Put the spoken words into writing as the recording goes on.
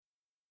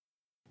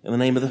In the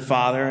name of the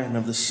Father, and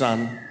of the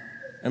Son,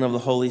 and of the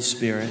Holy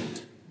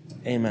Spirit.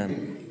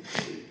 Amen.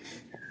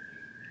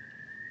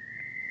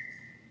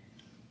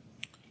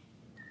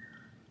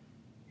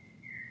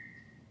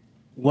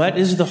 What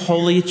is the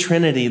Holy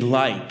Trinity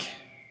like?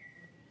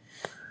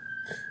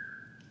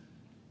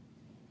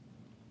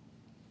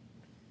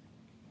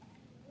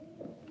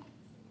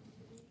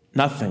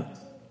 Nothing.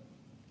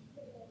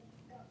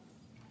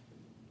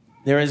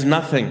 There is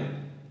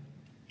nothing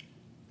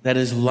that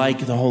is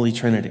like the Holy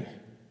Trinity.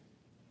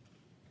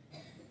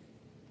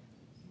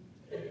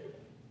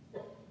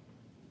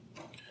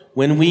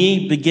 When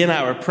we begin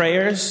our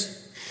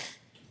prayers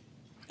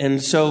in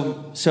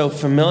so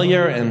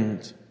familiar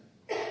and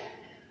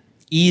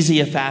easy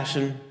a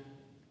fashion,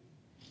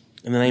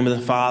 in the name of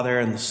the Father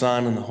and the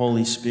Son and the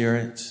Holy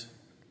Spirit,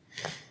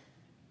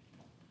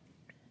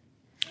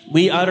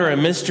 we utter a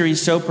mystery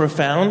so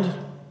profound,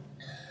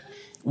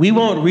 we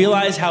won't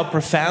realize how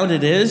profound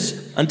it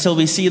is until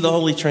we see the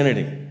Holy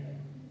Trinity.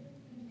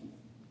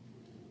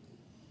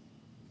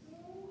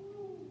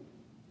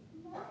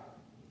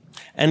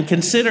 And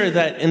consider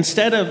that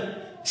instead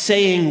of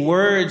saying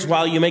words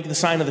while you make the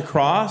sign of the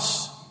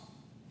cross,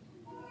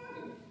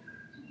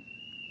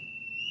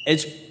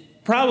 it's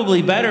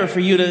probably better for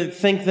you to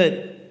think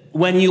that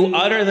when you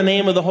utter the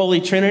name of the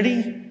Holy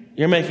Trinity,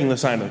 you're making the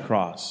sign of the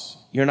cross.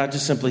 You're not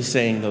just simply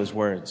saying those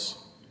words.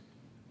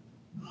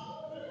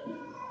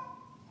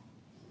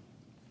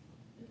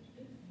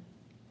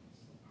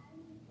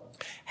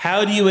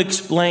 How do you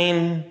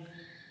explain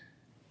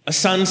a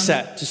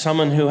sunset to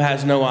someone who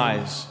has no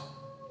eyes?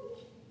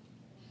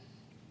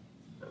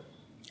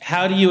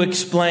 How do you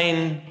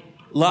explain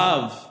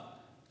love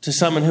to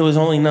someone who has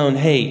only known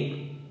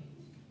hate?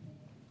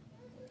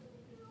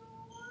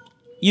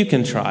 You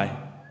can try.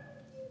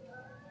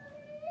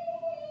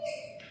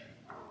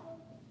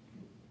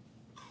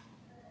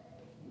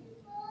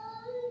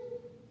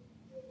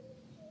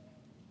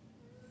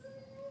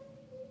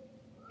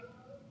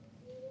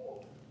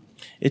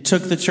 It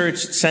took the church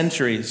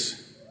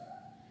centuries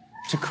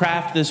to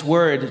craft this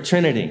word,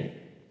 Trinity,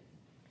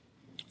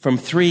 from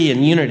three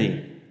and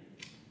unity.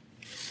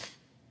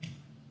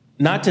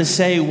 Not to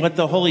say what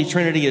the Holy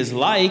Trinity is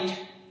like,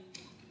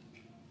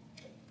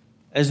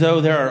 as though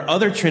there are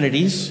other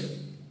trinities,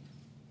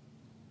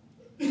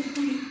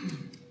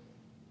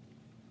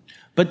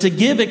 but to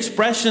give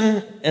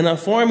expression and a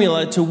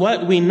formula to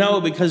what we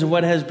know because of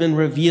what has been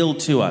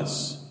revealed to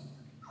us.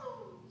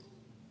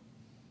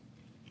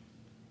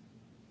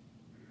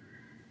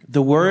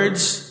 The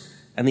words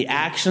and the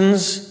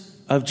actions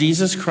of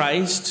Jesus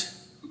Christ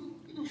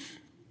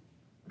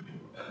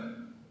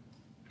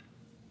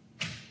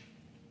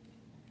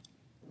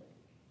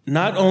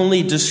not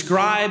only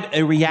describe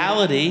a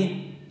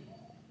reality,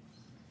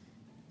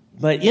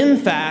 but in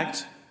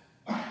fact,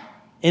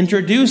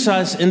 introduce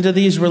us into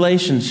these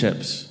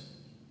relationships.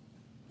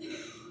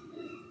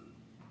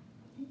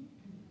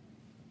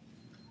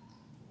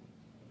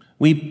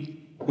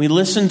 We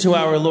listen to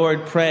our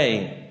Lord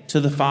pray to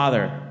the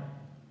Father,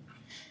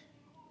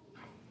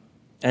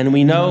 and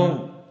we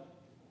know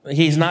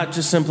he's not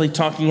just simply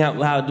talking out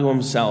loud to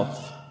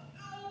himself.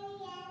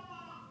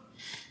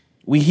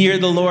 We hear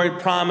the Lord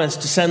promise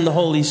to send the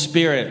Holy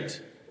Spirit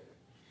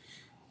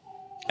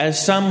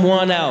as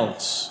someone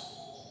else,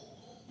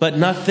 but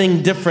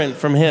nothing different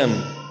from him.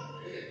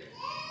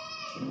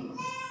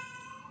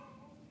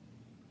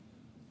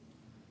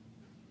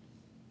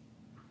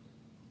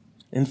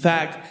 In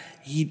fact,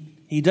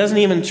 he doesn't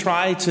even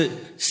try to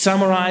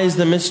summarize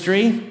the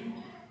mystery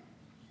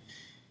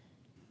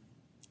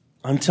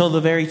until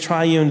the very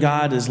triune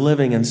God is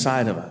living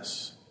inside of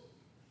us.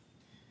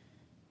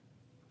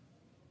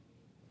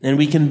 And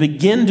we can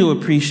begin to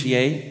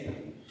appreciate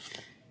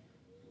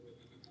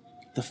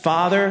the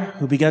Father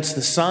who begets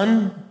the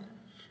Son.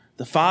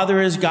 The Father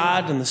is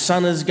God and the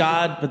Son is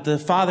God, but the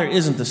Father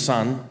isn't the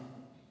Son.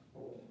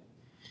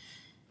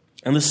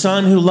 And the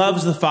Son who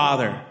loves the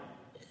Father.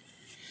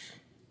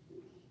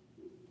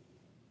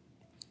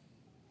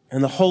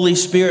 And the Holy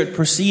Spirit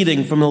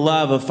proceeding from the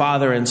love of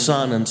Father and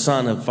Son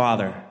of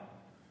Father.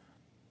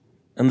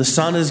 And the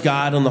Son is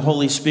God and the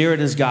Holy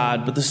Spirit is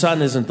God, but the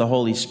Son isn't the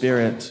Holy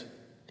Spirit.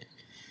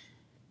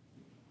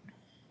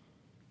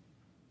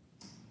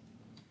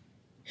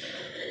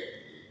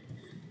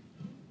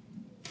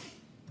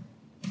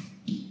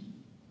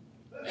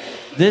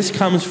 This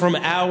comes from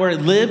our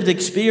lived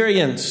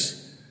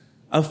experience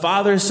of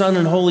Father, Son,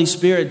 and Holy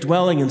Spirit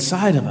dwelling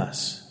inside of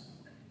us.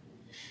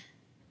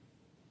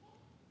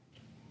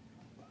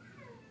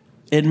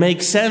 It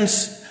makes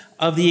sense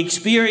of the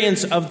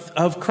experience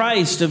of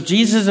Christ, of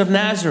Jesus of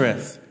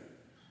Nazareth.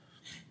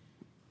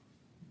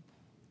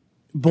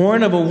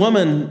 Born of a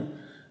woman,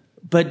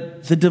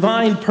 but the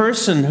divine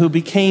person who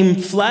became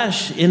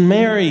flesh in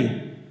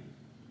Mary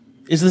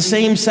is the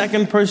same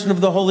second person of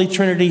the Holy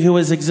Trinity who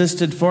has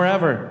existed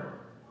forever,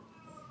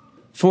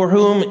 for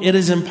whom it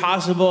is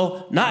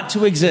impossible not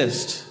to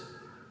exist.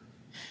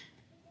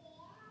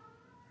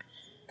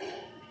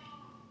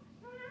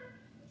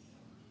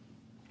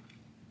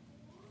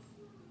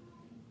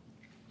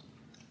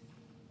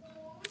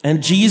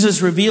 And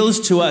Jesus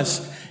reveals to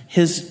us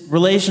his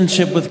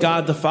relationship with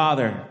God the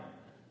Father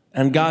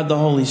and God the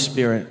Holy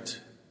Spirit.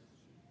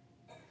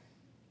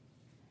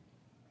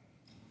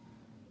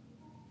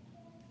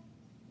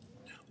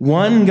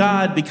 One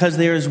God, because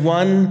there is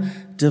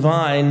one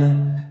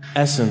divine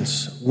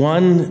essence,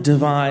 one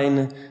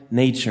divine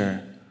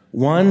nature,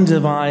 one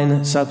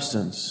divine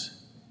substance.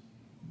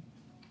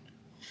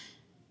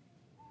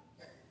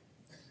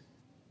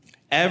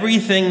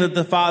 Everything that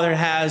the Father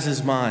has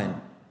is mine.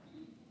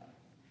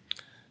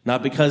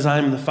 Not because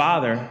I'm the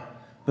Father,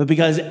 but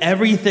because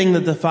everything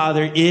that the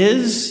Father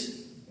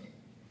is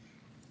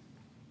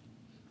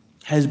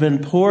has been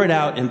poured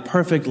out in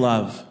perfect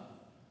love,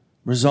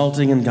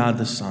 resulting in God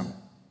the Son.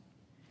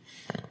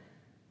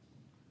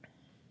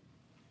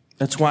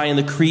 That's why in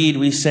the Creed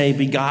we say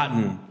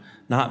begotten,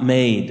 not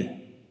made.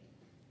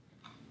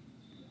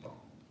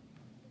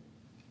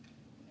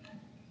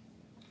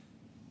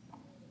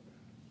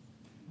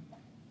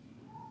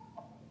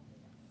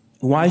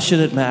 Why should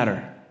it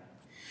matter?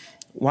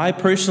 Why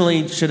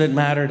personally should it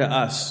matter to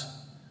us?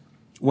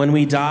 When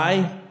we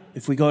die,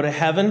 if we go to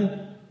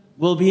heaven,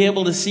 we'll be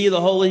able to see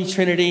the Holy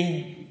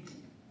Trinity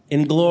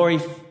in glory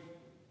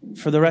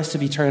for the rest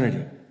of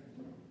eternity.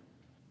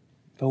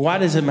 But why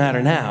does it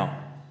matter now?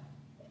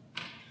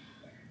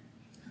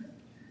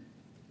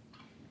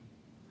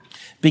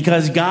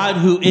 Because God,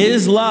 who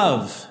is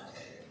love,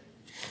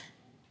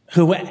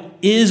 who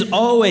is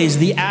always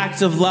the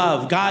act of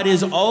love, God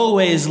is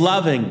always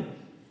loving,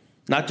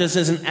 not just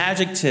as an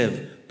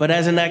adjective, but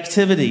as an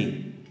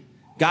activity.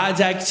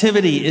 God's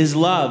activity is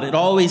love. It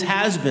always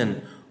has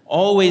been,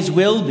 always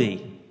will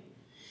be.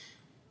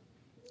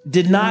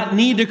 Did not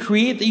need to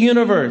create the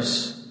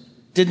universe,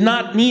 did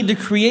not need to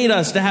create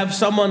us to have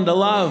someone to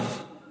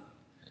love,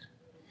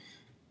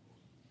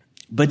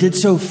 but did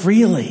so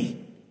freely.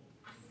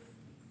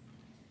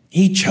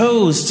 He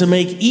chose to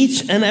make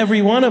each and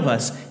every one of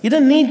us. He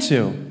didn't need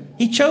to.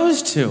 He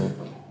chose to.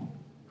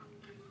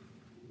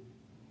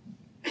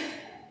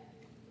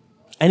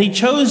 And he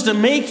chose to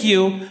make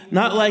you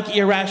not like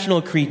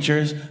irrational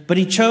creatures, but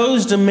he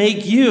chose to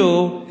make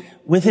you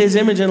with his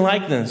image and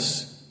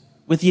likeness,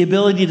 with the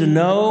ability to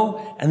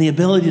know and the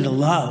ability to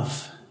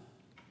love,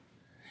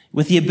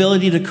 with the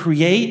ability to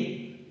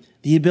create,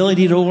 the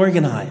ability to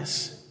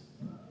organize,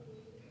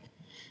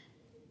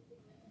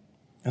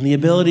 and the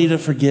ability to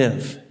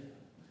forgive,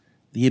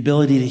 the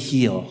ability to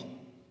heal.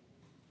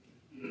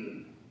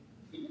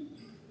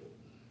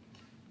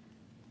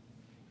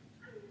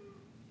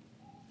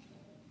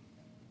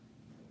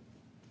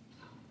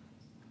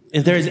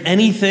 If there's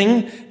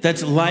anything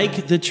that's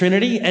like the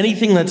Trinity,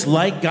 anything that's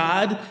like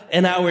God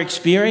in our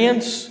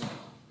experience,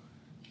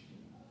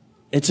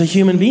 it's a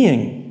human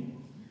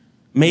being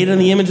made in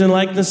the image and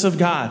likeness of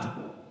God.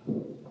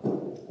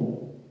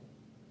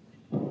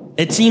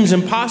 It seems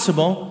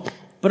impossible,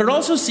 but it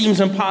also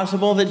seems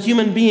impossible that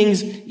human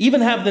beings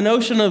even have the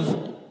notion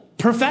of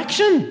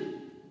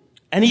perfection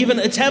and even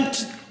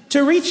attempt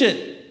to reach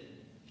it.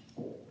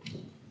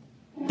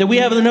 That we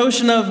have the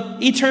notion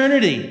of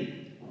eternity,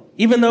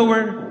 even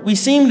though we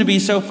seem to be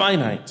so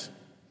finite.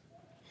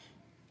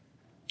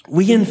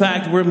 We, in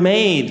fact, were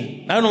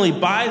made not only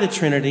by the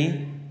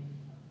Trinity,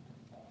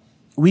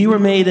 we were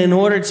made in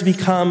order to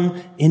become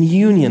in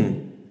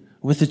union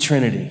with the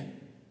Trinity.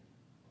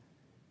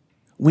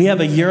 We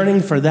have a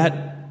yearning for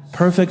that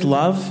perfect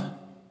love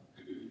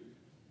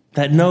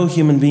that no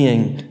human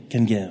being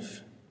can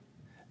give.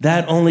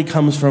 That only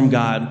comes from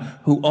God,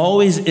 who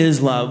always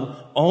is love,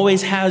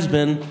 always has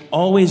been,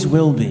 always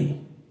will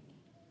be.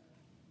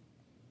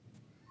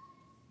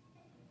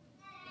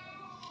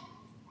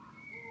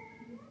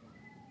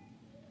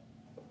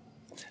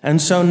 And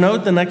so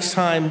note the next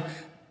time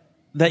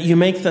that you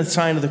make the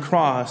sign of the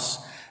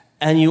cross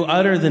and you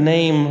utter the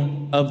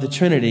name of the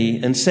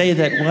Trinity and say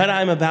that what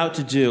I'm about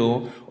to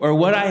do or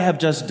what I have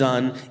just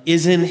done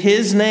is in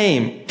his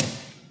name.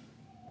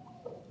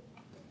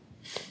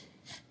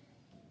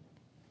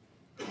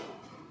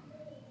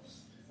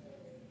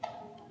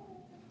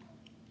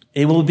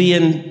 It will be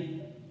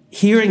in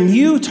hearing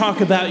you talk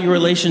about your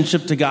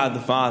relationship to God the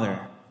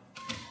Father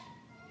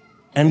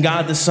and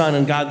God the Son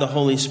and God the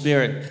Holy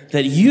Spirit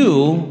that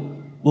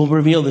you will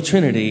reveal the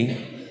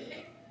Trinity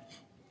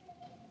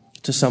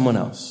to someone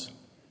else.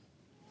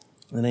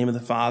 In the name of the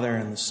Father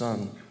and the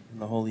Son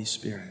and the Holy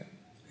Spirit.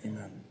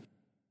 Amen.